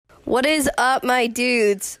What is up, my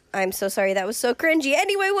dudes? I'm so sorry, that was so cringy.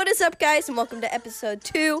 Anyway, what is up, guys, and welcome to episode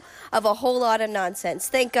 2 of A Whole Lot of Nonsense.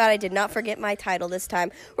 Thank God I did not forget my title this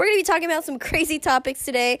time. We're going to be talking about some crazy topics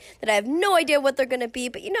today that I have no idea what they're going to be,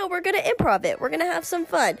 but we're going to improv it. We're going to have some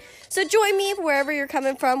fun. So join me wherever you're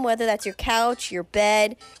coming from, whether that's your couch, your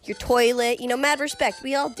bed, your toilet. Mad respect.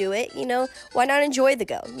 We all do it. Why not enjoy the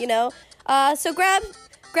go, So grab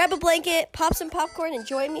a blanket, pop some popcorn, and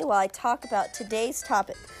join me while I talk about today's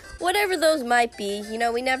topic. Whatever those might be,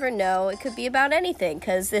 we never know. It could be about anything,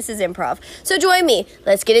 because this is improv. So join me.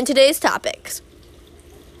 Let's get into today's topics.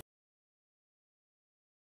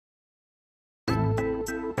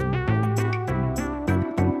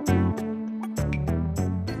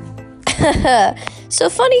 So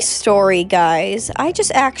funny story, guys. I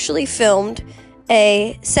just actually filmed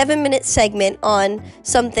a 7-minute segment on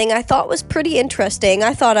something I thought was pretty interesting.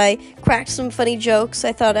 I thought I cracked some funny jokes.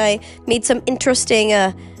 I thought I made some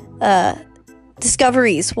interesting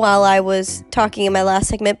discoveries while I was talking in my last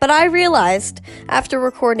segment, but I realized after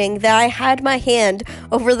recording that I had my hand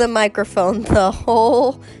over the microphone the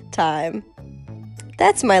whole time.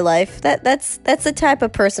 That's my life. That's the type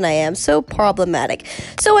of person I am. So problematic.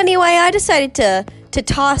 So anyway, I decided to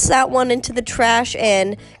toss that one into the trash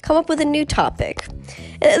and come up with a new topic.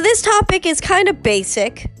 This topic is kind of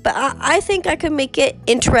basic, but I think I could make it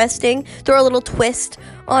interesting, throw a little twist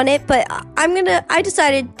on it, but I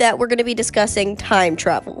decided that we're gonna be discussing time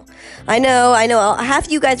travel. I know, half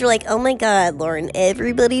of you guys are like, oh my god, Lauren,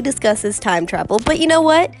 everybody discusses time travel, but you know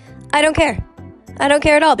what? I don't care. I don't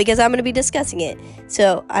care at all, because I'm going to be discussing it.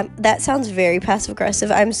 So, that sounds very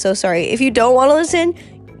passive-aggressive. I'm so sorry. If you don't want to listen,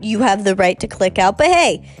 you have the right to click out. But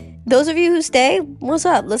hey, those of you who stay, what's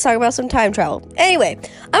up? Let's talk about some time travel. Anyway,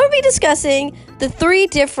 I'm going to be discussing the 3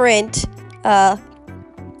 different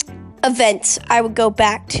events I would go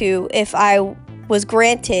back to if I was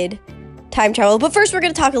granted time travel. But first, we're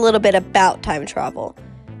going to talk a little bit about time travel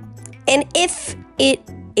and if it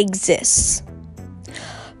exists.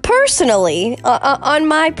 Personally, on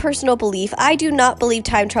my personal belief, I do not believe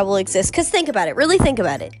time travel exists. Because think about it. Really think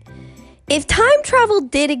about it. If time travel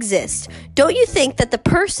did exist, don't you think that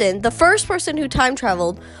the first person who time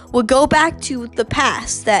traveled would go back to the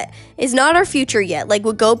past that is not our future yet? Like,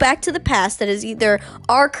 would go back to the past that is either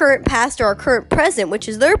our current past or our current present, which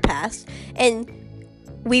is their past, and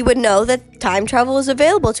we would know that time travel is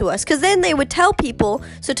available to us. Because then they would tell people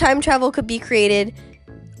so time travel could be created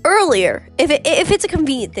earlier, if it's a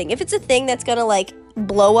convenient thing, if it's a thing that's gonna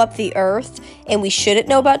blow up the earth and we shouldn't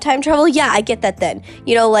know about time travel, yeah, I get that then.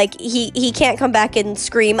 He can't come back and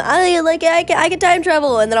scream, I can time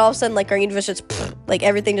travel, and then all of a sudden our universe just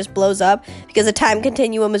everything just blows up because the time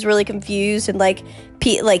continuum is really confused, and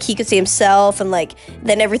he could see himself, and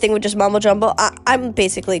then everything would just mumble jumble. I'm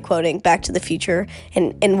basically quoting Back to the Future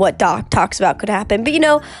and what Doc talks about could happen. But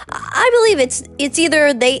I believe it's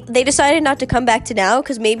either they decided not to come back to now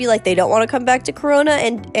because maybe they don't want to come back to Corona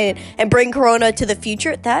and bring Corona to the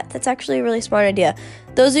future. That's actually a really smart idea.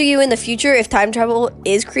 Those of you in the future, if time travel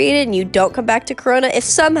is created and you don't come back to Corona, if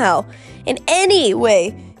somehow in any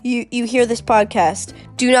way you hear this podcast,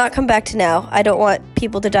 do not come back to now. I don't want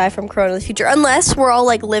people to die from Corona in the future, unless we're all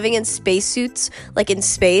living in spacesuits, in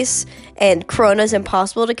space, and Corona's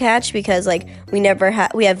impossible to catch because we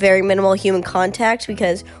have very minimal human contact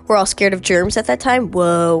because we're all scared of germs at that time.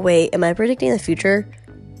 Whoa, wait, am I predicting the future?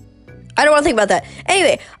 I don't want to think about that.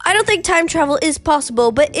 Anyway, I don't think time travel is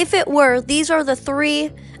possible, but if it were, these are the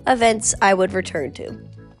 3 events I would return to.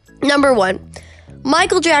 Number 1,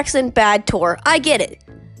 Michael Jackson bad tour. I get it.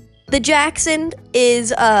 The Jackson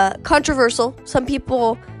is controversial. Some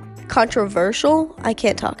people... Controversial? I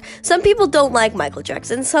can't talk. Some people don't like Michael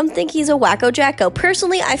Jackson. Some think he's a wacko jacko.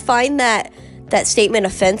 Personally, I find that statement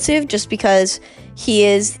offensive just because he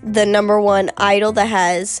is the number 1 idol that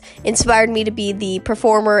has inspired me to be the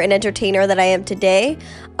performer and entertainer that I am today.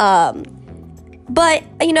 But,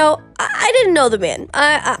 I didn't know the man.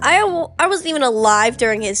 I wasn't even alive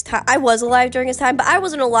during his time. I was alive during his time, but I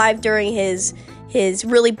wasn't alive during his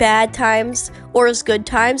really bad times or his good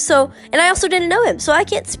times. And I also didn't know him. So I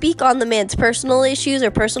can't speak on the man's personal issues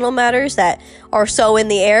or personal matters that are so in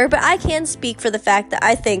the air, but I can speak for the fact that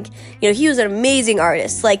I think, he was an amazing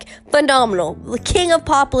artist, phenomenal, the king of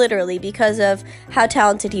pop, literally, because of how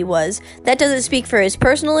talented he was. That doesn't speak for his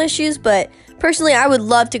personal issues, but personally, I would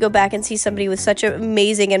love to go back and see somebody with such an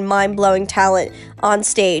amazing and mind-blowing talent on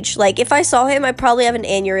stage. If I saw him, I'd probably have an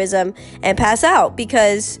aneurysm and pass out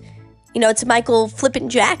because it's Michael flippin'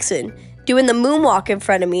 Jackson doing the moonwalk in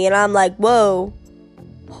front of me, and I'm like, whoa,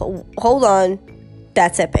 hold on.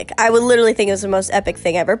 that's epic. I would literally think it was the most epic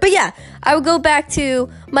thing ever. But yeah, I would go back to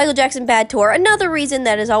Michael Jackson Bad Tour. Another reason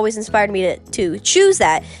that has always inspired me to choose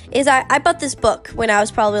that is I bought this book when I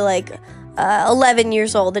was probably like 11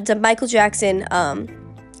 years old. It's a Michael Jackson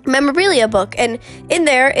memorabilia book, and in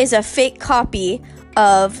there is a fake copy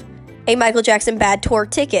of a Michael Jackson Bad Tour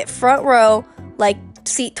ticket, front row, like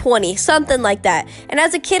seat 20, something like that. And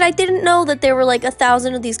as a kid, I didn't know that there were like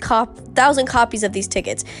 1,000 of these 1,000 copies of these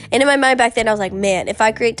tickets. And in my mind back then, I was like, man, if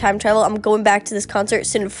I create time travel, I'm going back to this concert,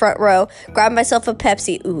 sit in front row, grab myself a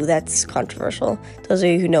Pepsi. Ooh, that's controversial. Those of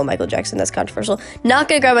you who know Michael Jackson, that's controversial. Not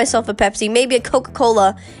gonna grab myself a Pepsi, maybe a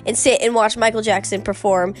Coca-Cola, and sit and watch Michael Jackson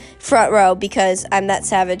perform front row because I'm that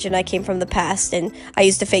savage and I came from the past and I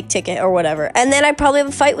used a fake ticket or whatever. And then I'd probably have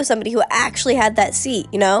a fight with somebody who actually had that seat,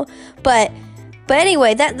 you know? But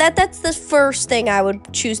anyway, that's the first thing I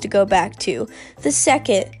would choose to go back to. The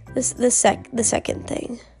second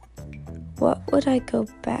thing. What would I go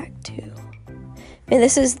back to? Man,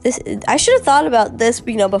 this I should have thought about this,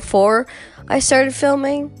 before I started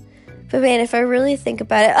filming. But man, if I really think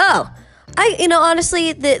about it,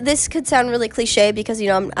 honestly, this could sound really cliche because,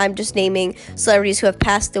 I'm just naming celebrities who have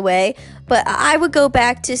passed away. But I would go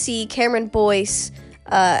back to see Cameron Boyce.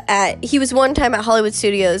 He was one time at Hollywood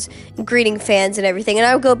Studios greeting fans and everything, and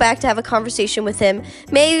I would go back to have a conversation with him,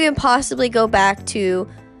 maybe even possibly go back to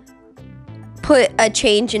put a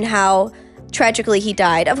change in how tragically he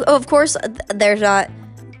died. Of course, there's not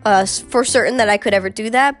for certain that I could ever do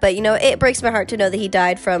that, but it breaks my heart to know that he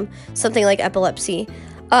died from something like epilepsy.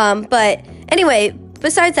 But anyway,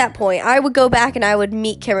 besides that point, I would go back and I would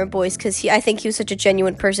meet Cameron Boyce because I think he was such a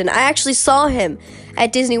genuine person. I actually saw him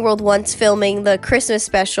at Disney World once filming the Christmas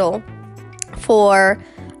special for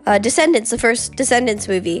Descendants, the first Descendants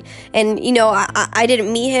movie. And, I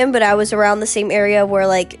didn't meet him, but I was around the same area where,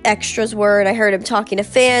 like, extras were, and I heard him talking to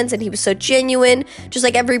fans, and he was so genuine. Just,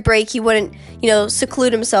 like, every break, he wouldn't,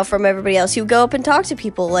 seclude himself from everybody else. He would go up and talk to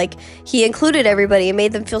people. Like, he included everybody and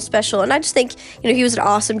made them feel special. And I just think, he was an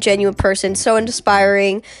awesome, genuine person, so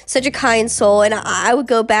inspiring, such a kind soul. And I would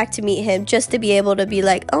go back to meet him just to be able to be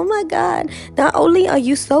like, oh, my God, not only are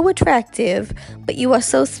you so attractive, but you are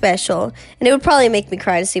so special. And it would probably make me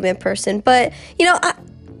cry to see him in person. But,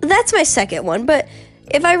 that's my second one. But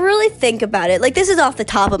if I really think about it, like, this is off the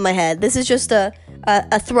top of my head. This is just a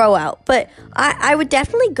throw out. But I would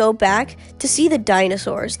definitely go back to see the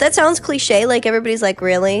dinosaurs. That sounds cliche. Like, everybody's like,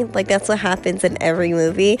 really? Like, that's what happens in every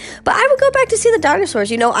movie. But I would go back to see the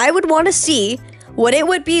dinosaurs. I would want to see what it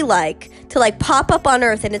would be like to, like, pop up on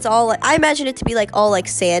Earth and it's all, like, I imagine it to be, like, all, like,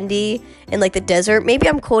 sandy and, like, the desert. Maybe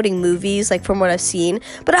I'm quoting movies, like, from what I've seen.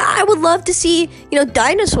 But I would love to see,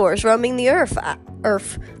 dinosaurs roaming the Earth.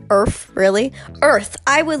 Earth.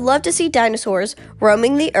 I would love to see dinosaurs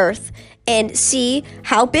roaming the Earth and see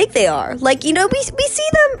how big they are. Like, we see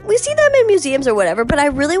them in museums or whatever, but I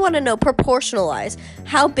really want to know, proportionalize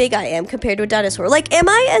how big I am compared to a dinosaur. Like, am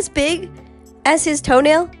I as big as his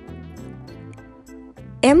toenail?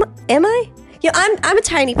 Am I? I'm a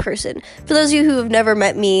tiny person. For those of you who have never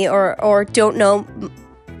met me or don't know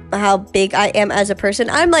how big I am as a person,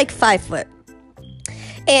 I'm like 5 foot.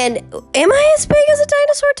 And am I as big as a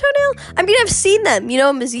dinosaur toenail? I mean, I've seen them,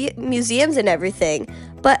 in museums and everything,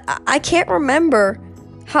 but I can't remember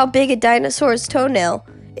how big a dinosaur's toenail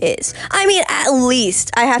is. I mean, at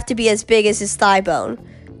least I have to be as big as his thigh bone.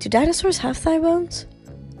 Do dinosaurs have thigh bones?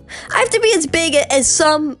 I have to be as big as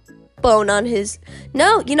some bone on his...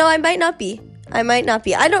 No, I might not be. I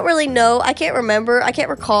don't really know. I can't remember. I can't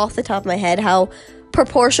recall off the top of my head how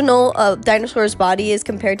proportional a dinosaur's body is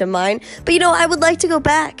compared to mine. But, I would like to go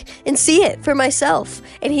back and see it for myself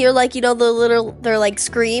and hear, like, their, like,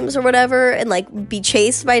 screams or whatever and, like, be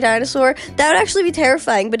chased by a dinosaur. That would actually be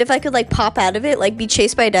terrifying. But if I could, like, pop out of it, like, be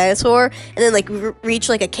chased by a dinosaur and then, like, reach,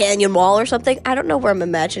 like, a canyon wall or something. I don't know where I'm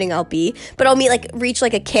imagining I'll be, but I'll reach,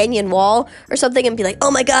 like, a canyon wall or something and be like,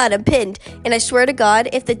 oh my God, I'm pinned. And I swear to God,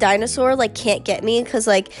 if the dinosaur, like, can't get me, because,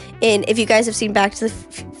 like, if you guys have seen Back to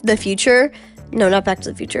the Future... No, not Back to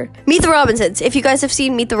the Future. Meet the Robinsons. If you guys have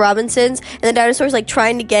seen Meet the Robinsons, and the dinosaur's, like,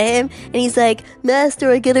 trying to get him, and he's like, Master,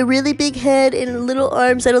 I get a really big head and little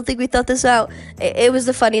arms. I don't think we thought this out. It was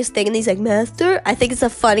the funniest thing. And he's like, Master? I think it's the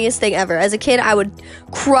funniest thing ever. As a kid, I would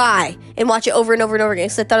cry and watch it over and over and over again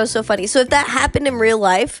because I thought it was so funny. So if that happened in real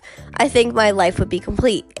life, I think my life would be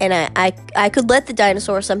complete. And I could let the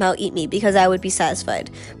dinosaur somehow eat me because I would be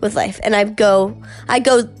satisfied with life. And I'd go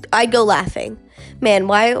laughing. Man,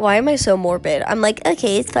 why am I so morbid? I'm like,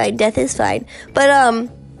 okay, it's fine. Death is fine. But,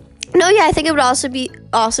 no, yeah, I think it would also be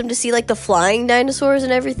awesome to see, like, the flying dinosaurs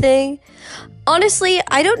and everything. Honestly,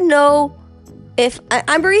 I don't know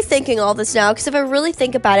I'm rethinking all this now, because if I really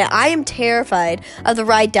think about it, I am terrified of the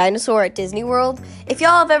ride Dinosaur at Disney World. If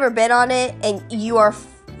y'all have ever been on it and you are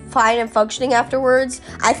fine and functioning afterwards,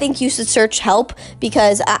 I think you should search help,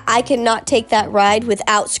 because I cannot take that ride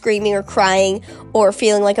without screaming or crying or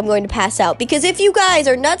feeling like I'm going to pass out. Because if you guys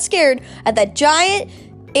are not scared at that giant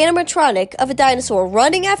animatronic of a dinosaur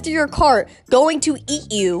running after your cart going to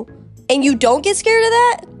eat you, and you don't get scared of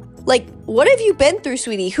that, like, what have you been through,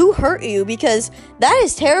 sweetie? Who hurt you? Because that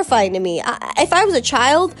is terrifying to me. If I was a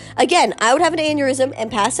child, again, I would have an aneurysm and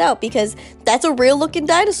pass out, because that's a real looking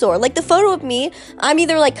dinosaur. Like, the photo of me, I'm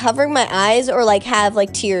either like covering my eyes or like have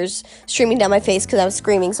like tears streaming down my face because I was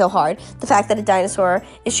screaming so hard. The fact that a dinosaur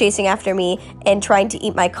is chasing after me and trying to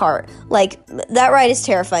eat my cart. Like, that ride is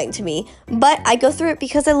terrifying to me. But I go through it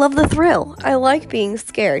because I love the thrill. I like being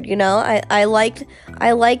scared, you know? I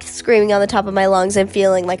like screaming on the top of my lungs and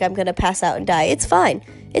feeling like I'm gonna pass out and die. It's fine.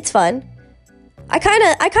 It's fun. I kind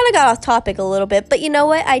of got off topic a little bit, but you know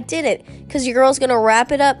what? I did it, because your girl's gonna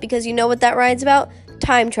wrap it up, because you know what that ride's about?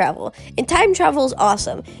 Time travel. And time travel is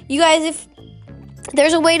awesome. You guys, if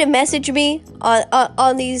there's a way to message me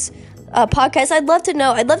on these podcasts, I'd love to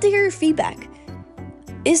know. I'd love to hear your feedback.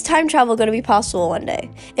 Is time travel going to be possible one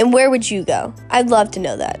day? And where would you go? I'd love to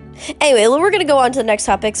know that. Anyway, we're going to go on to the next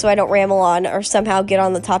topic so I don't ramble on or somehow get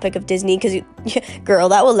on the topic of Disney, because, girl,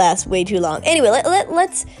 that will last way too long. Anyway,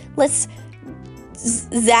 let's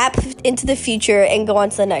zap into the future and go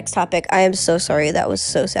on to the next topic. I am so sorry. That was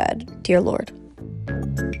so sad. Dear Lord.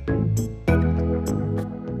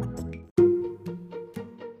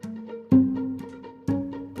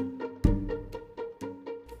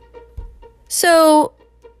 So,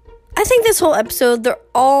 I think this whole episode,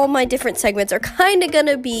 all my different segments are kind of going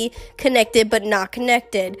to be connected but not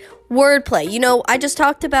connected. Wordplay. You know, I just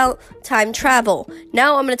talked about time travel.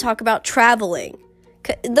 Now I'm going to talk about traveling.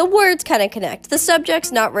 The words kind of connect. The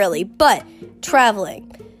subjects, not really, but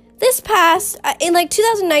traveling. This past, in like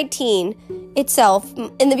 2019 itself,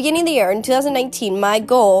 in the beginning of the year, in 2019, my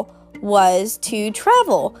goal was to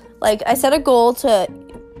travel. Like, I set a goal to,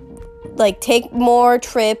 like, take more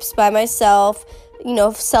trips by myself, you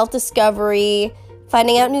know, self-discovery,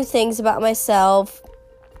 finding out new things about myself,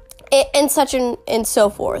 and such and so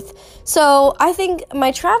forth. So I think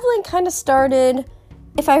my traveling kind of started,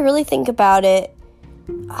 if I really think about it,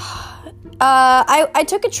 I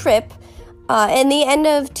took a trip in the end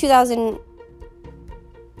of 2000.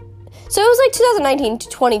 So it was like 2019 to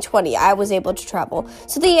 2020, I was able to travel.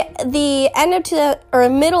 So the end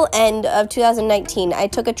of middle end of 2019, I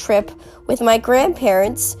took a trip with my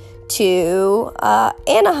grandparents to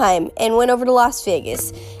Anaheim and went over to Las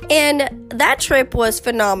Vegas. And that trip was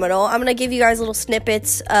phenomenal. I'm going to give you guys little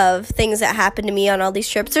snippets of things that happened to me on all these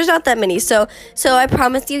trips. There's not that many, so I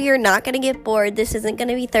promise you're not going to get bored. This isn't going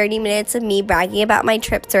to be 30 minutes of me bragging about my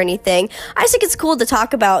trips or anything. I just think it's cool to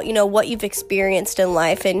talk about, you know, what you've experienced in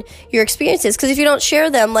life and your experiences, because if you don't share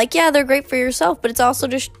them, like, yeah, they're great for yourself, but it's also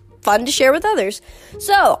just fun to share with others.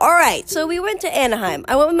 So, all right, so we went to Anaheim.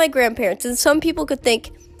 I went with my grandparents, and some people could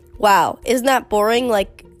think, wow, isn't that boring?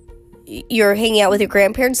 Like, you're hanging out with your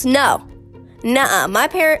grandparents? No. Nuh-uh.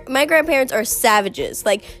 My grandparents are savages.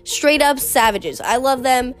 Like, straight up savages. I love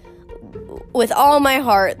them with all my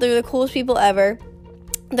heart. They're the coolest people ever.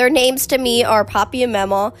 Their names to me are Poppy and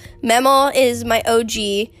Memo. Memo is my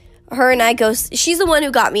OG. Her and I go, she's the one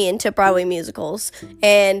who got me into Broadway musicals.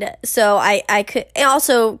 And so it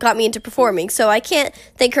also got me into performing. So I can't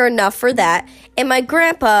thank her enough for that. And my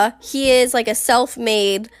grandpa, he is like a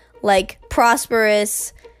self-made, like,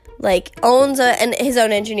 prosperous, like, owns his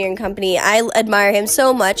own engineering company. I admire him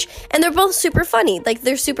so much, and they're both super funny. Like,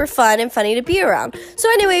 they're super fun and funny to be around. So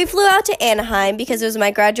anyway, we flew out to Anaheim because it was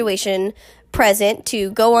my graduation present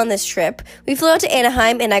to go on this trip. We flew out to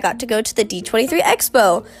Anaheim, and I got to go to the D23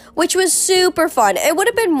 Expo, which was super fun. It would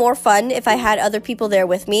have been more fun if I had other people there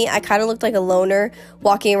with me. I kind of looked like a loner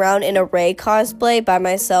walking around in a Ray cosplay by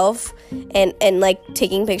myself and like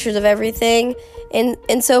taking pictures of everything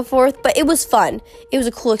and so forth, but it was fun. It was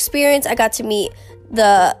a cool experience. I got to meet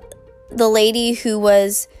the lady who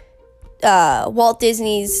was Walt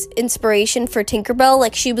Disney's inspiration for Tinkerbell.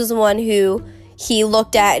 Like, she was the one who he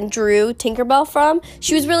looked at and drew Tinkerbell from.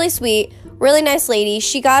 She was really sweet, really nice lady.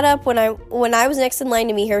 She got up when I was next in line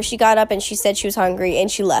to meet her. She got up and she said she was hungry and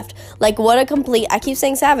she left. Like, what a complete, I keep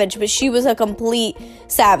saying savage, but she was a complete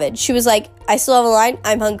savage. She was like, I still have a line.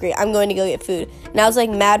 I'm hungry. I'm going to go get food. And I was like,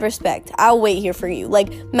 mad respect. I'll wait here for you.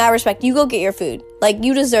 Like, mad respect. You go get your food. Like,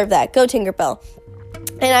 you deserve that. Go Tinkerbell.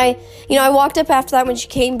 And I walked up after that when she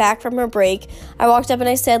came back from her break. I walked up and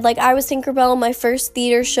I said, like, I was Tinkerbell in my first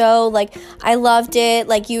theater show. Like, I loved it.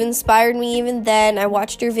 Like, you inspired me even then. I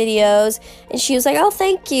watched your videos. And she was like, oh,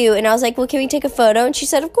 thank you. And I was like, well, can we take a photo? And she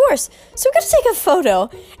said, of course. So we're going to take a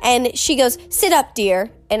photo. And she goes, sit up,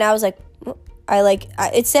 dear. And I was like,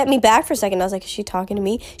 it set me back for a second. I was like, is she talking to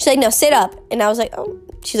me? She's like, no, sit up. And I was like, oh.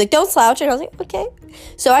 She's like, don't slouch. And I was like, okay.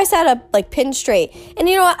 So I sat up, like, pinned straight. And,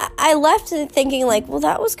 I left thinking, like, well,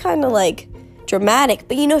 that was kind of, like, dramatic.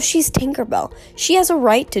 But, she's Tinkerbell. She has a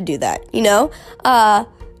right to do that, I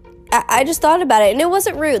just thought about it. And it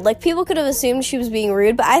wasn't rude. Like, people could have assumed she was being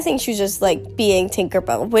rude. But I think she was just, like, being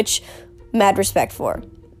Tinkerbell, which mad respect for.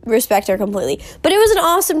 Respect her completely. But it was an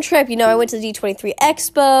awesome trip. I went to the D23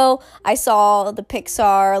 Expo. I saw the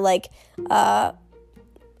Pixar, like,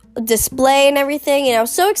 display and everything, and I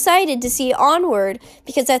was so excited to see Onward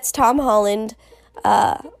because that's Tom Holland,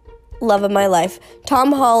 love of my life,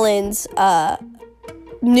 Tom Holland's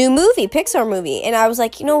new movie, Pixar movie. And I was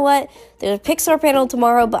like, you know what, there's a Pixar panel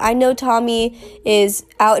tomorrow, but I know Tommy is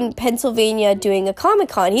out in Pennsylvania doing a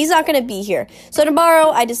Comic-Con. He's not going to be here. So tomorrow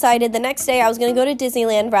I decided the next day I was going to go to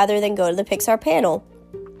Disneyland rather than go to the Pixar panel.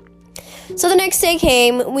 So the next day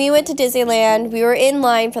came, we went to Disneyland, we were in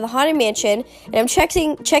line for the Haunted Mansion, and I'm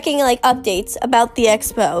checking like updates about the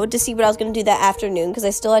expo to see what I was going to do that afternoon because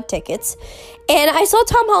I still had tickets. And I saw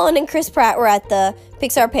Tom Holland and Chris Pratt were at the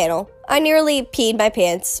Pixar panel. I nearly peed my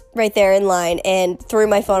pants right there in line and threw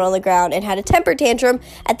my phone on the ground and had a temper tantrum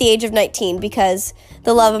at the age of 19 because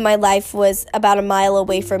the love of my life was about a mile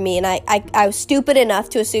away from me, and I was stupid enough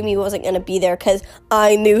to assume he wasn't going to be there because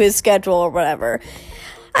I knew his schedule or whatever.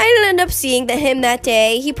 I didn't end up seeing him that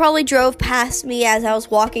day. He probably drove past me as I was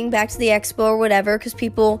walking back to the expo or whatever, because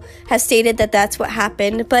people have stated that that's what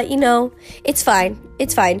happened. But, it's fine.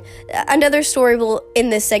 It's fine. Another story in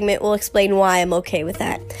this segment will explain why I'm okay with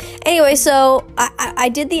that. Anyway, so I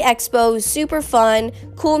did the expo. It was super fun.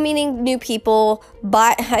 Cool meeting new people.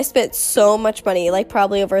 But I spent so much money, like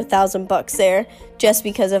probably over $1,000 there, just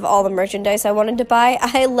because of all the merchandise I wanted to buy.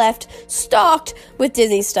 I left stocked with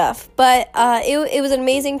Disney stuff. But it was an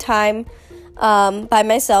amazing time by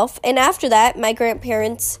myself. And after that, my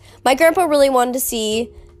grandpa really wanted to see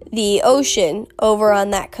the ocean over on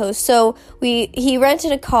that coast. So he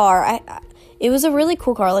rented a car. It was a really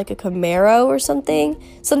cool car, like a Camaro or something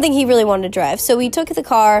he really wanted to drive. So we took the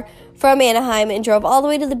car from Anaheim and drove all the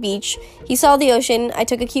way to the beach. He saw the ocean. I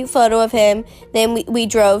took a cute photo of him. Then we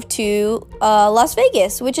drove to Las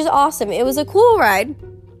Vegas, which is awesome. It was a cool ride.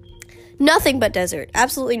 Nothing but desert.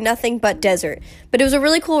 Absolutely nothing but desert. But it was a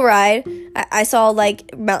really cool ride. I saw,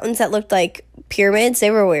 like, mountains that looked like pyramids.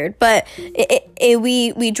 They were weird. But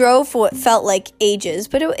we drove for what felt like ages.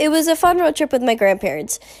 But it was a fun road trip with my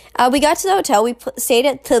grandparents. We got to the hotel. We stayed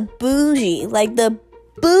at the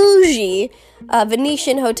bougie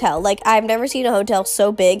Venetian hotel. Like, I've never seen a hotel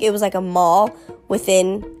so big. It was like a mall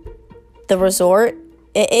within the resort.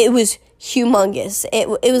 It was humongous. It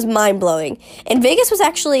was mind-blowing. And Vegas was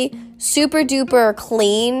actually super duper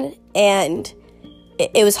clean, and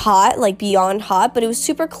it was hot, like beyond hot, but it was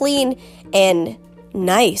super clean and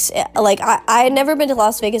nice. Like, I had never been to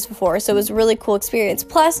Las Vegas before, so it was a really cool experience.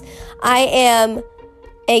 Plus, I am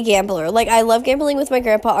a gambler. Like, I love gambling with my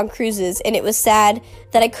grandpa on cruises, and it was sad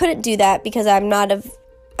that I couldn't do that because I'm not of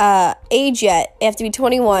age yet. I have to be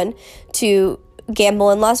 21 to gamble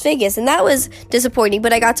in Las Vegas, and that was disappointing,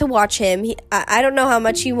 but I got to watch him. I don't know how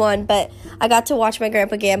much he won, but I got to watch my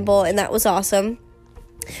grandpa gamble, and that was awesome.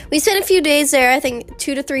 We spent a few days there, I think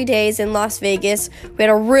 2 to 3 days in Las Vegas. We had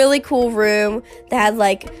a really cool room that had,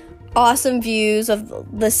 like, awesome views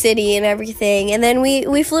of the city and everything, and then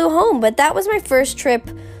we flew home. But that was my first trip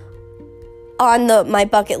on my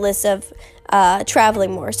bucket list of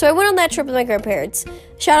traveling more. So I went on that trip with my grandparents.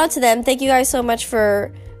 Shout out to them. Thank you guys so much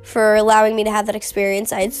for allowing me to have that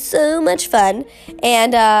experience. I had so much fun.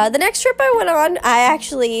 And the next trip I went on, I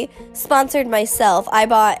actually sponsored myself. I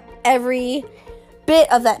bought every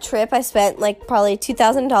bit of that trip. I spent like probably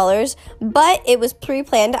 $2,000, but it was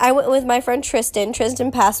pre-planned. I went with my friend Tristan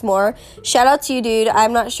Passmore. Shout out to you, dude.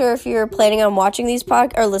 I'm not sure if you're planning on watching these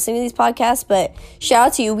or listening to these podcasts, but shout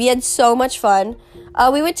out to you. We had so much fun.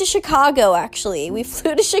 We went to Chicago, actually. We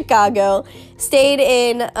flew to Chicago, stayed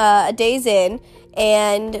in a Days Inn,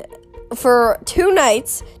 and for 2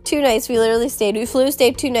 nights, we literally stayed. We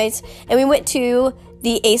stayed 2 nights, and we went to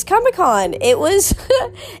the Ace Comic-Con. It was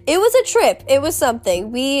a trip. It was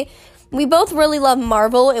something. We both really love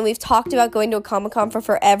Marvel, and we've talked about going to a Comic-Con for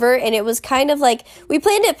forever, and it was kind of like, we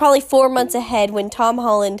planned it probably 4 months ahead when Tom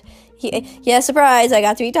Holland, surprise, I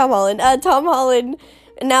got to meet Tom Holland. Tom Holland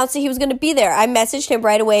announced that he was going to be there, I messaged him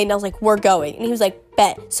right away, and I was like, we're going. And he was like,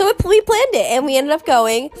 bet. So we planned it, and we ended up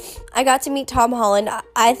going. I got to meet Tom Holland.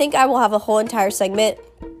 I think I will have a whole entire segment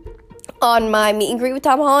on my meet and greet with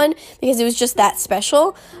Tom Holland, because it was just that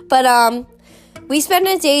special. But we spent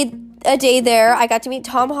a day there. I got to meet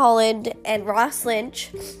Tom Holland and Ross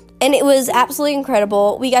Lynch, and it was absolutely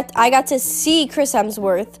incredible. I got to see Chris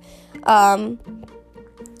Hemsworth,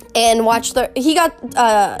 and watch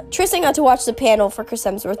Tristan got to watch the panel for Chris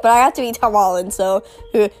Hemsworth, but I got to meet Tom Holland, so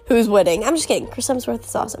who's winning? I'm just kidding. Chris Hemsworth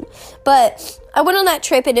is awesome. But I went on that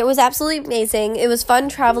trip, and it was absolutely amazing. It was fun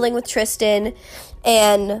traveling with Tristan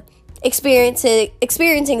and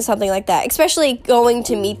experiencing something like that, especially going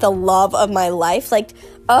to meet the love of my life. Like,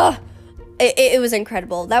 it was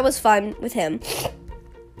incredible. That was fun with him.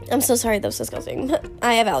 I'm so sorry, that was disgusting.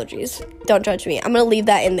 I have allergies. Don't judge me. I'm gonna leave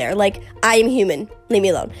that in there. Like, I am human. Leave me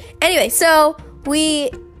alone. Anyway, so we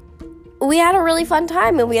had a really fun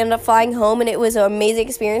time, and we ended up flying home, and it was an amazing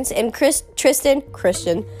experience. And Christian,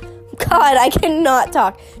 God, I cannot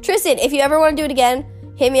talk. Tristan, if you ever want to do it again,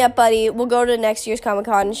 hit me up, buddy. We'll go to next year's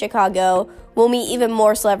Comic-Con in Chicago. We'll meet even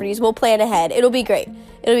more celebrities. We'll plan ahead. It'll be great.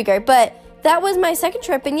 But that was my second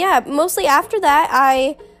trip, and yeah, mostly after that,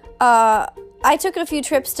 I took a few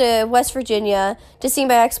trips to West Virginia to see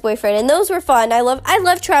my ex-boyfriend, and those were fun. I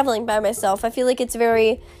love traveling by myself. I feel like it's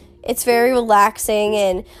very relaxing,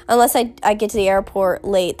 and unless I get to the airport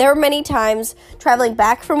late. There were many times traveling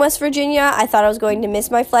back from West Virginia, I thought I was going to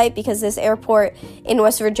miss my flight, because this airport in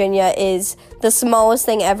West Virginia is the smallest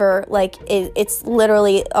thing ever. Like, it's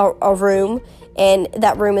literally a room, and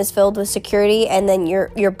that room is filled with security, and then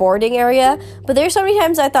your boarding area. But there's so many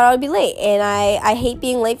times I thought I would be late, and I hate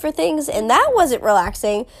being late for things, and that wasn't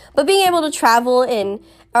relaxing. But being able to travel in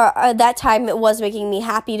that time, it was making me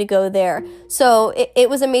happy to go there. So it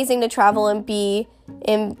was amazing to travel and be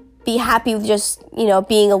happy with just,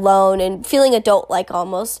 being alone and feeling adult-like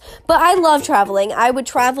almost. But I love traveling. I would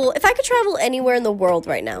travel, if I could travel anywhere in the world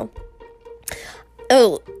right now.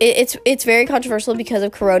 Oh, it's very controversial because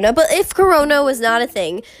of Corona, but if Corona was not a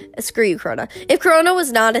thing, screw you, Corona. If Corona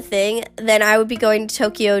was not a thing, then I would be going to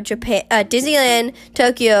Tokyo, Japan, Disneyland,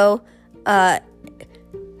 Tokyo,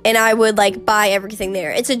 and I would, buy everything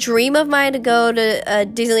there. It's a dream of mine to go to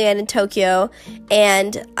Disneyland in Tokyo,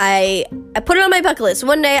 and I put it on my bucket list.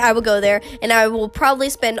 One day I will go there, and I will probably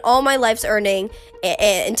spend all my life's earning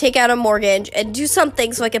and take out a mortgage and do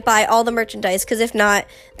something so I could buy all the merchandise, because if not,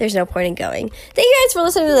 there's no point in going. Thank you guys for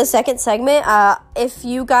listening to the second segment. If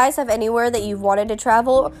you guys have anywhere that you've wanted to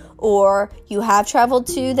travel, or you have traveled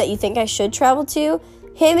to that you think I should travel to,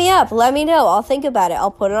 hit me up. Let me know. I'll think about it.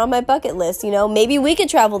 I'll put it on my bucket list. Maybe we could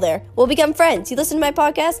travel there. We'll become friends. You listen to my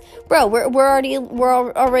podcast, bro. We're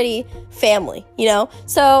already family.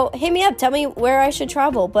 So hit me up. Tell me where I should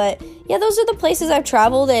travel. But yeah, those are the places I've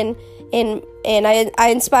traveled, and I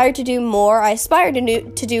aspire to do more. I aspire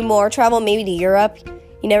to do more. Travel maybe to Europe.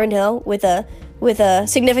 You never know, with a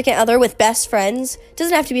significant other, with best friends.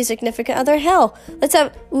 Doesn't have to be a significant other. Hell, let's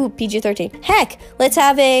have PG-13. Heck, let's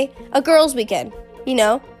have a girls' weekend.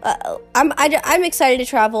 I'm excited to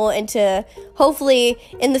travel and to hopefully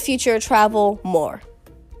in the future travel more.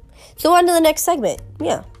 So on to the next segment.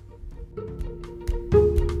 Yeah.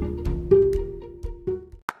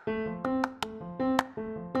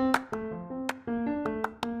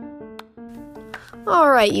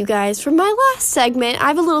 All right, you guys. For my last segment, I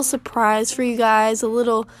have a little surprise for you guys. A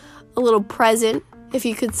little present, if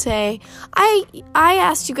you could say. I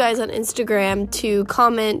asked you guys on Instagram to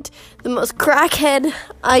comment the most crackhead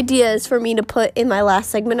ideas for me to put in my last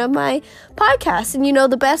segment of my podcast.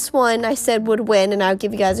 And the best one I said would win, and I would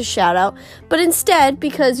give you guys a shout out. But instead,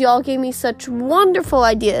 because y'all gave me such wonderful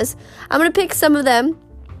ideas, I'm going to pick some of them.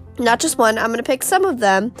 Not just one, I'm going to pick some of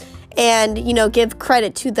them and, give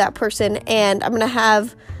credit to that person. And I'm going to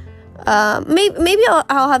have, maybe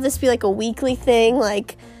I'll have this be like a weekly thing,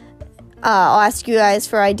 I'll ask you guys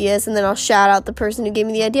for ideas, and then I'll shout out the person who gave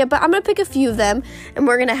me the idea. But I'm going to pick a few of them, and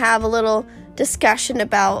we're going to have a little discussion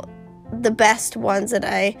about the best ones that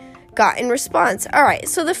I got in response. All right,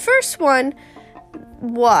 so the first person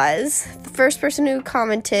who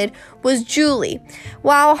commented was Julie.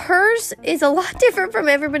 While hers is a lot different from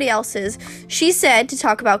everybody else's, she said to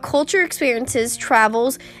talk about culture, experiences,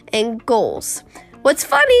 travels, and goals. What's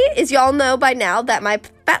funny is y'all know by now that my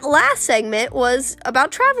last segment was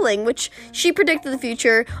about traveling, which she predicted the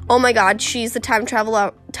future. Oh my God, she's the time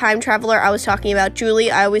traveler I was talking about.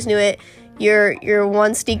 Julie, I always knew it. You're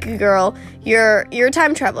one sneaky girl. You're a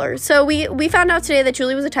time traveler. So we found out today that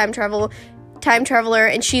Julie was a time traveler,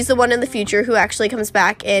 and she's the one in the future who actually comes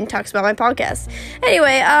back and talks about my podcast.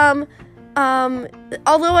 Anyway,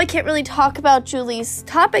 although I can't really talk about Julie's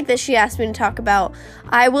topic that she asked me to talk about,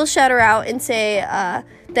 I will shout her out and say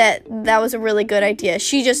that was a really good idea.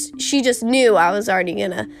 She just knew I was already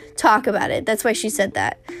gonna talk about it. That's why she said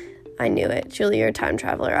that. I knew it. Julie, you're a time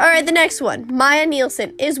traveler. All right, the next one. Maya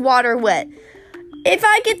Nielsen, is water wet? If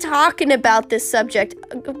I get talking about this subject,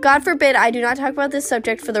 God forbid I do not talk about this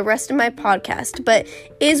subject for the rest of my podcast, but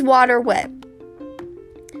is water wet?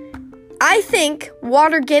 I think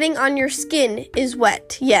water getting on your skin is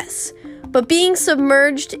wet, yes. But being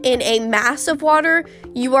submerged in a mass of water,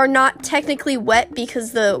 you are not technically wet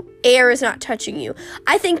because the air is not touching you.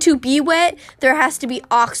 I think to be wet, there has to be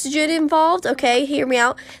oxygen involved, okay? Hear me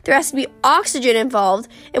out. There has to be oxygen involved,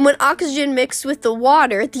 and when oxygen mixed with the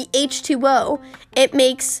water, the H2O, it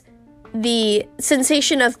makes the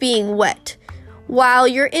sensation of being wet. While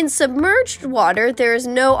you're in submerged water, there is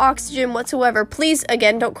no oxygen whatsoever. Please,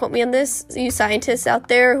 again, don't quote me on this, you scientists out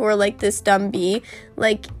there who are like this dumb bee.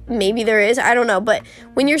 Like, maybe there is, I don't know. But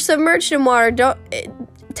when you're submerged in water,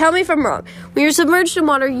 tell me if I'm wrong. When you're submerged in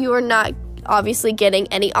water, you are not obviously getting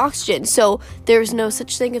any oxygen. So there's no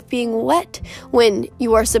such thing of being wet when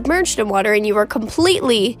you are submerged in water and you are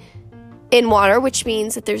completely in water, which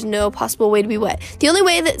means that there's no possible way to be wet. The only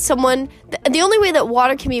way that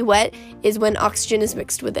water can be wet is when oxygen is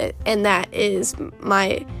mixed with it, and that is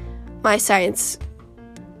my science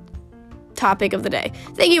topic of the day.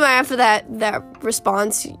 Thank you, Maya, for that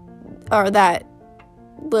response, or that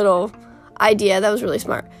little idea. That was really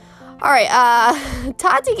smart. All right,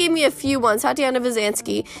 Tati gave me a few ones. Tatiana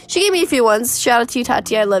Vizansky. She gave me a few ones. Shout out to you,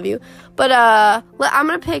 Tati. I love you. But I'm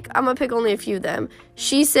gonna pick only a few of them.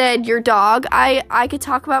 She said, your dog. I could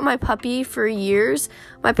talk about my puppy for years.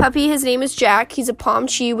 My puppy, his name is Jack. He's a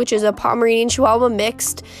Pomchi, which is a Pomeranian Chihuahua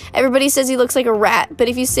mixed. Everybody says he looks like a rat, but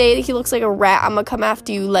if you say that he looks like a rat, I'm gonna come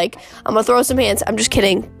after you. Like, I'm gonna throw some hands. I'm just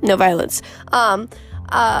kidding. No violence.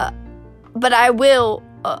 But I will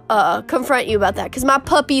confront you about that, because my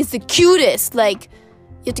puppy is the cutest. Like,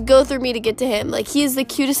 you have to go through me to get to him. Like, he is the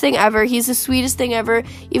cutest thing ever. He's the sweetest thing ever.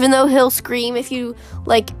 Even though he'll scream if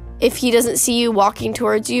he doesn't see you walking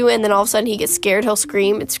towards you, and then all of a sudden he gets scared, he'll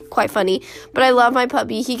scream. It's quite funny. But I love my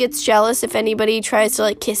puppy. He gets jealous if anybody tries to,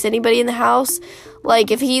 like, kiss anybody in the house.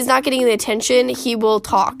 Like, if he's not getting the attention, he will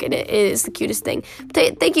talk, and it is the cutest thing.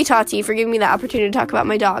 Thank you, Tati, for giving me the opportunity to talk about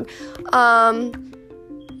my dog.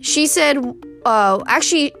 She said,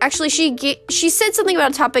 she said something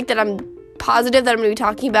about a topic that I'm positive that I'm going to be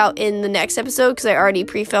talking about in the next episode, because I already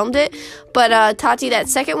pre-filmed it. But Tati, that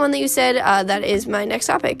second one that you said, that is my next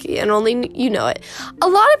topic, and only you know it. A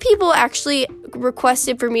lot of people actually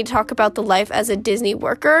requested for me to talk about the life as a Disney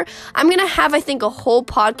worker. I'm going to have, I think, a whole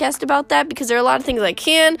podcast about that, because there are a lot of things I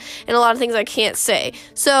can and a lot of things I can't say.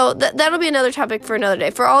 So that'll be another topic for another day.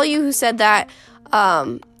 For all you who said that,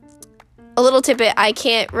 a little tidbit, I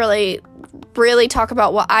can't really talk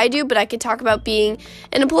about what I do, but I could talk about being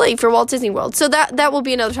an employee for Walt Disney World. So that will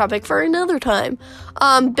be another topic for another time.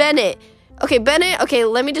 Bennett,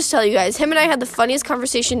 let me just tell you guys, him and I had the funniest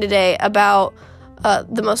conversation today about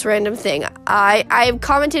the most random thing. I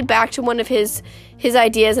commented back to one of his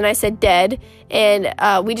ideas, and I said dead, and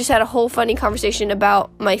we just had a whole funny conversation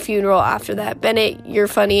about my funeral after that. Bennett, you're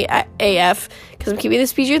funny AF, because I'm keeping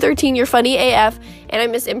this PG-13. You're funny AF, and I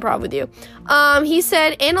miss improv with you. He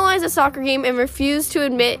said, analyze a soccer game and refuse to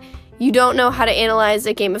admit you don't know how to analyze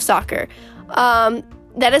a game of soccer.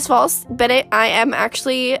 That is false. Bennett, I am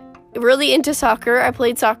actually really into soccer. I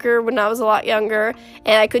played soccer when I was a lot younger,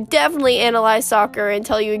 and I could definitely analyze soccer and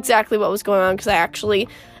tell you exactly what was going on, because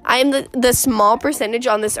I am the small percentage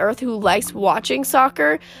on this earth who likes watching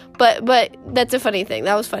soccer, but that's a funny thing.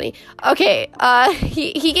 That was funny. Okay,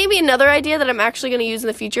 he gave me another idea that I'm actually going to use in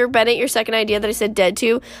the future. Bennett, your second idea that I said dead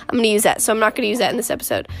to, I'm going to use that, so I'm not going to use that in this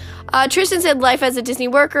episode. Tristan said life as a Disney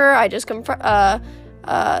worker. I just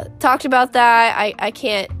talked about that. I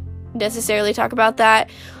can't necessarily talk about that.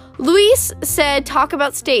 Luis said talk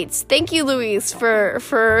about states. Thank you, Luis,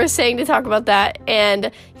 for saying to talk about that.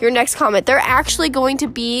 And your next comment, they're actually going to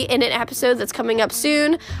be in an episode that's coming up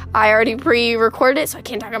soon. I already pre-recorded it, so I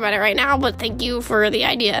can't talk about it right now, but thank you for the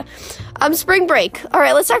idea. Spring break. All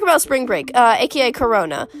right, let's talk about spring break, aka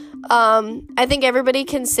Corona. I think everybody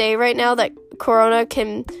can say right now that Corona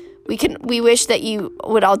we wish that you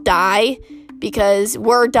would all die, because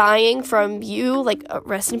we're dying from you. Like,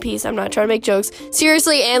 rest in peace. I'm not trying to make jokes.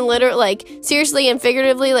 Seriously and seriously and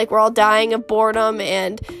figuratively, like, we're all dying of boredom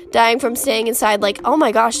and dying from staying inside. Like, oh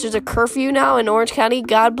my gosh, there's a curfew now in Orange County.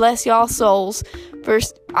 God bless y'all souls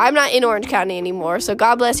I'm not in Orange County anymore, so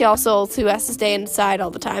God bless y'all souls who has to stay inside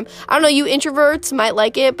all the time. I don't know, you introverts might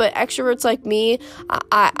like it, but extroverts like me,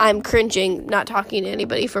 I'm cringing not talking to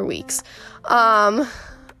anybody for weeks.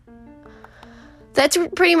 That's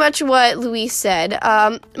pretty much what Louise said.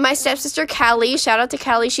 My stepsister Callie, shout out to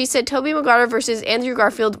Callie, she said Tobey Maguire versus Andrew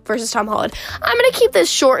Garfield versus Tom Holland. I'm gonna keep this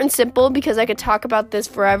short and simple because I could talk about this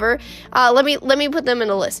forever. Let me put them in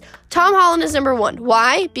a list. Tom Holland is number 1.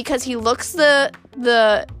 Why? Because he looks the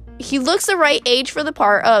right age for the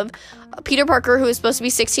part of Peter Parker, who is supposed to be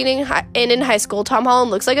 16 and in high school. Tom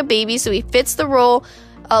Holland looks like a baby, so he fits the role.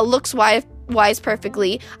 Looks wise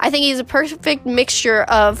perfectly. I think he's a perfect mixture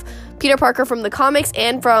of Peter Parker from the comics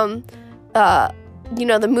and from,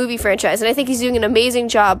 the movie franchise. And I think he's doing an amazing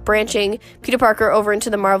job branching Peter Parker over into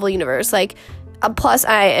the Marvel Universe. Plus,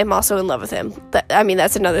 I am also in love with him.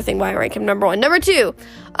 That's another thing why I rank him number 1. Number 2,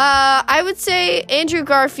 I would say Andrew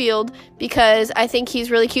Garfield, because I think he's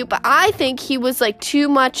really cute, but I think he was, too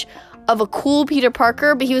much of a cool Peter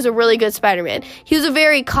Parker, but he was a really good Spider-Man. He was a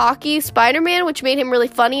very cocky Spider-Man, which made him really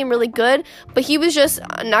funny and really good, but he was just,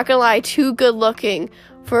 not gonna lie, too good looking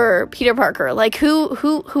for Peter Parker.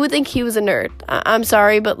 Who would think he was a nerd? I'm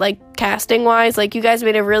sorry, but casting wise, you guys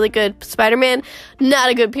made a really good Spider-Man, not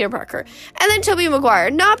a good Peter Parker. And then Tobey Maguire,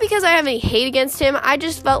 not because I have any hate against him, I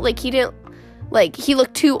just felt like he didn't, he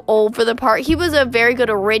looked too old for the part. He was a very good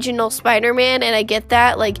original Spider-Man, and I get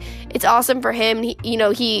that. It's awesome for him.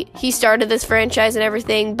 He started this franchise and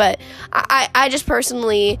everything, but I just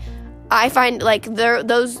personally, I find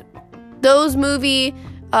those movies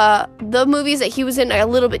that he was in are a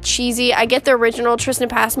little bit cheesy. I get the original Tristan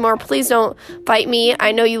Passmore. Please don't fight me.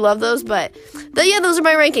 I know you love those, but those are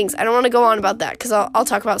my rankings. I don't want to go on about that because I'll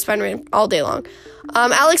talk about Spider-Man all day long.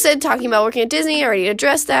 Alex said talking about working at Disney. I already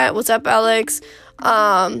addressed that. What's up, Alex?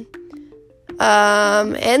 And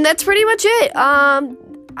that's pretty much it.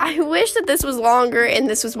 I wish that this was longer and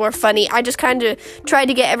this was more funny. I just kind of tried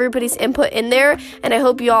to get everybody's input in there, and I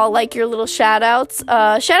hope you all like your little shout-outs.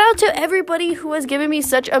 Shout out to everybody who has given me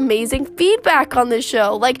such amazing feedback on this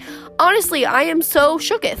show. Honestly, I am so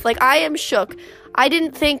shooketh. I am shook. I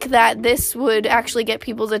didn't think that this would actually get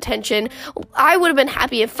people's attention. I would have been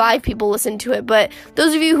happy if 5 people listened to it, but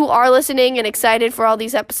those of you who are listening and excited for all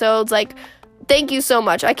these episodes, thank you so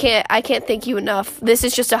much. I can't thank you enough. This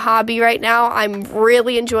is just a hobby right now. I'm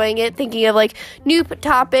really enjoying it, thinking of new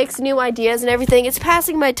topics, new ideas and everything. It's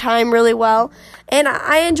passing my time really well, and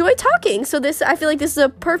I enjoy talking. So I feel like this is a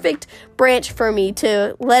perfect branch for me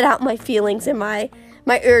to let out my feelings and my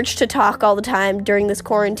urge to talk all the time during this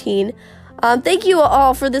quarantine. Thank you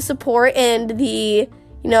all for the support and the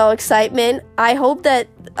excitement. I hope that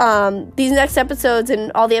these next episodes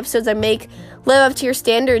and all the episodes I make live up to your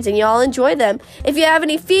standards and y'all enjoy them. If you have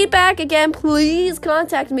any feedback, again, please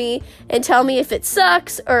contact me and tell me if it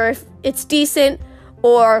sucks or if it's decent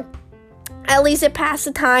or at least it passed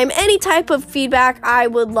the time. Any type of feedback I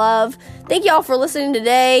would love. Thank y'all for listening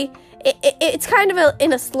today. It's kind of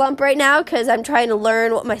in a slump right now because I'm trying to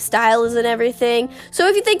learn what my style is and everything. So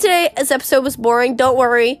if you think today's episode was boring, don't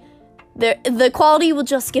worry. The quality will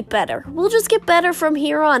just get better. We'll just get better from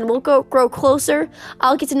here on. We'll grow closer.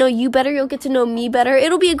 I'll get to know you better. You'll get to know me better.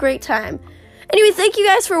 It'll be a great time. Anyway, thank you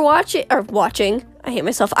guys for watching. I hate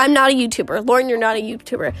myself. I'm not a YouTuber. Lauren, you're not a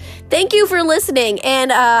YouTuber. Thank you for listening,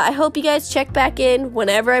 and I hope you guys check back in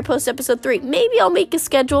whenever I post episode 3. Maybe I'll make a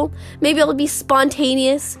schedule. Maybe I'll be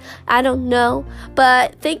spontaneous. I don't know.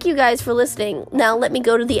 But thank you guys for listening. Now let me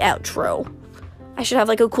go to the outro. I should have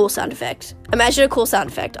a cool sound effect. Imagine a cool sound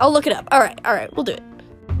effect. I'll look it up. All right, we'll do it.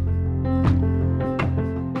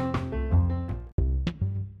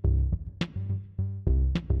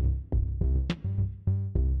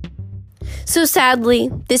 So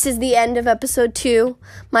sadly, this is the end of episode 2,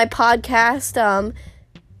 my podcast.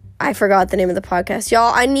 I forgot the name of the podcast.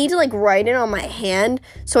 Y'all, I need to write it on my hand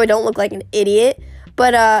so I don't look like an idiot.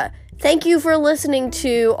 But thank you for listening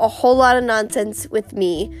to a whole lot of nonsense with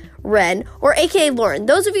me, Ren, or aka Lauren.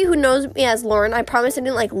 Those of you who knows me as Lauren, I promise I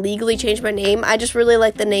didn't legally change my name. I just really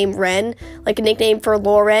like the name Ren, a nickname for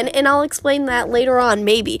Lauren, and I'll explain that later on,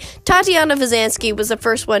 maybe. Tatiana Vazansky was the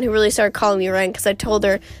first one who really started calling me Ren because I told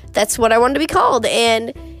her that's what I wanted to be called,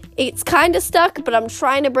 and it's kind of stuck, but I'm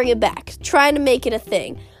trying to bring it back, trying to make it a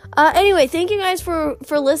thing. Anyway, thank you guys for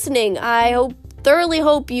listening. I thoroughly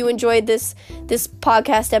hope you enjoyed this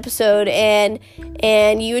podcast episode and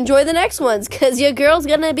you enjoy the next ones, because your girl's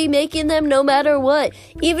gonna be making them no matter what.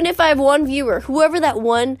 Even if I have one viewer, whoever that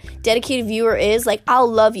one dedicated viewer is,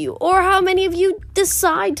 I'll love you. Or how many of you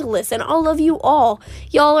decide to listen, I'll love you all.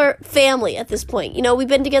 Y'all are family at this point. We've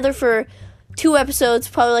been together for 2 episodes,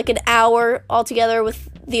 probably an hour altogether with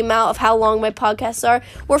the amount of how long my podcasts are.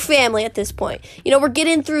 We're family at this point. You know, we're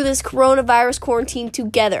getting through this coronavirus quarantine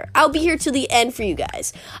together. I'll be here to the end for you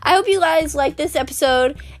guys. I hope you guys like this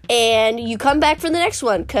episode and you come back for the next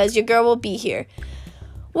one because your girl will be here.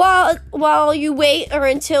 While you wait or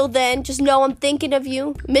until then, just know I'm thinking of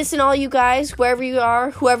you, missing all you guys, wherever you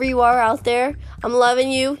are, whoever you are out there. I'm loving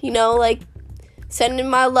you, you know, like sending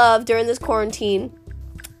my love during this quarantine.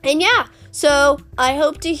 And yeah, so I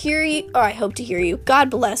hope to hear you. God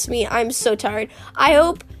bless me. I'm so tired. I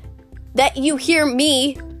hope that you hear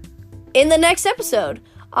me in the next episode.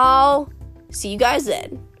 I'll see you guys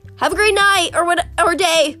then. Have a great night or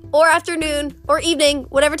day or afternoon or evening,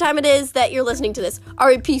 whatever time it is that you're listening to this. All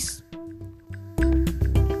right, peace.